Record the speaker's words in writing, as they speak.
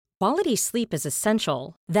Quality sleep is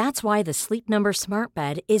essential. That's why the Sleep Number Smart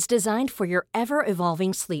Bed is designed for your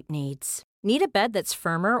ever-evolving sleep needs. Need a bed that's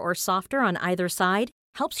firmer or softer on either side?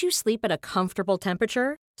 Helps you sleep at a comfortable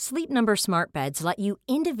temperature? Sleep Number Smart Beds let you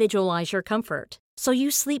individualize your comfort, so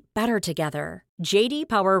you sleep better together. J.D.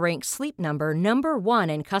 Power ranks Sleep Number number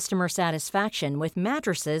 1 in customer satisfaction with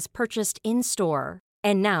mattresses purchased in-store.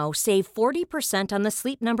 And now, save 40% on the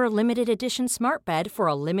Sleep Number Limited Edition Smart Bed for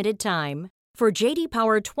a limited time. For J.D.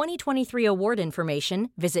 Power 2023 award information,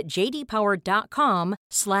 visit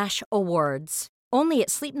jdpower.com/awards. Only at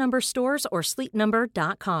Sleep Number stores or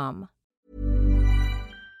sleepnumber.com.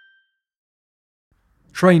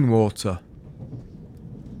 Train water.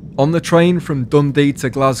 On the train from Dundee to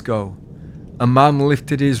Glasgow, a man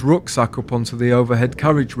lifted his rucksack up onto the overhead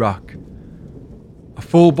carriage rack. A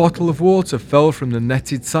full bottle of water fell from the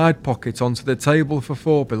netted side pocket onto the table for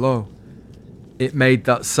 4 below. It made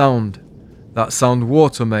that sound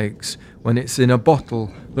water makes when it's in a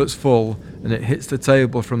bottle that's full and it hits the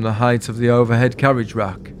table from the height of the overhead carriage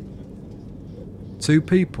rack. 2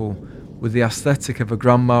 people with the aesthetic of a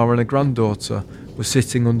grandma and a granddaughter were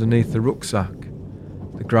sitting underneath the rucksack.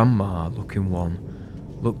 The grandma-looking one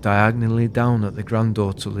looked diagonally down at the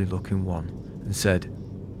granddaughterly-looking one and said,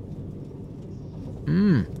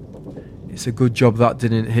 It's a good job that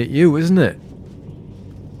didn't hit you, isn't it?"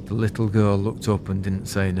 The little girl looked up and didn't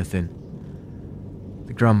say anything.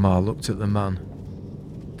 The grandma looked at the man.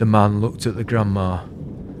 The man looked at the grandma.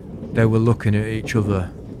 They were looking at each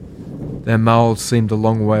other. Their mouths seemed a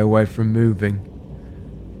long way away from moving.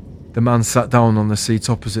 The man sat down on the seat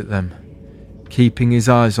opposite them. Keeping his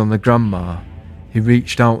eyes on the grandma, he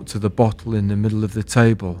reached out to the bottle in the middle of the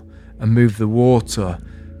table and moved the water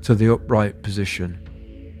to the upright position.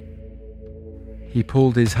 He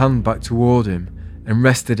pulled his hand back toward him and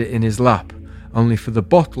rested it in his lap, only for the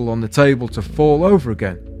bottle on the table to fall over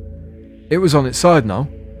again. It was on its side now.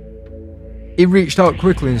 He reached out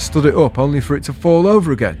quickly and stood it up, only for it to fall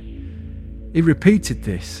over again. He repeated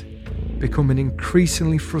this, becoming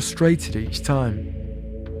increasingly frustrated each time.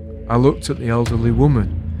 I looked at the elderly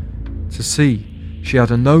woman to see she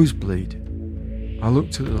had a nosebleed. I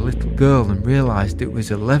looked at the little girl and realised it was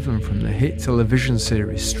 11 from the hit television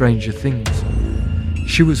series Stranger Things.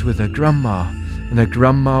 She was with her grandma, and her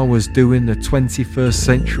grandma was doing the 21st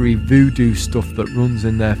century voodoo stuff that runs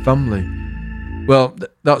in their family. Well,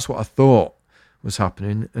 that's what I thought was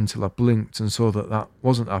happening until I blinked and saw that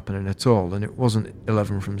wasn't happening at all, and it wasn't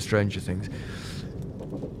 11 from Stranger Things.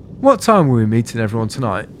 "What time were we meeting everyone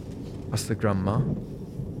tonight?" asked the grandma.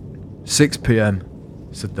 6 p.m,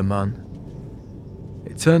 said the man.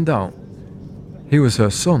 It turned out he was her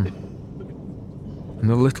son, and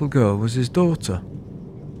the little girl was his daughter.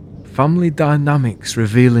 Family dynamics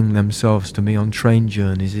revealing themselves to me on train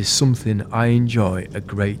journeys is something I enjoy a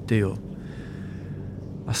great deal.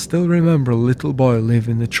 I still remember a little boy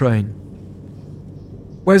leaving the train.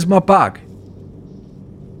 "Where's my bag?"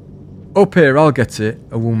 "Up here, I'll get it,"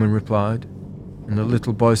 a woman replied, and the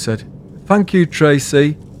little boy said, "Thank you,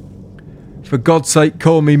 Tracy." "For God's sake,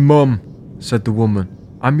 call me Mum," said the woman.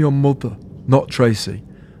 "I'm your mother, not Tracy.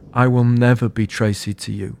 I will never be Tracy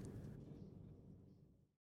to you."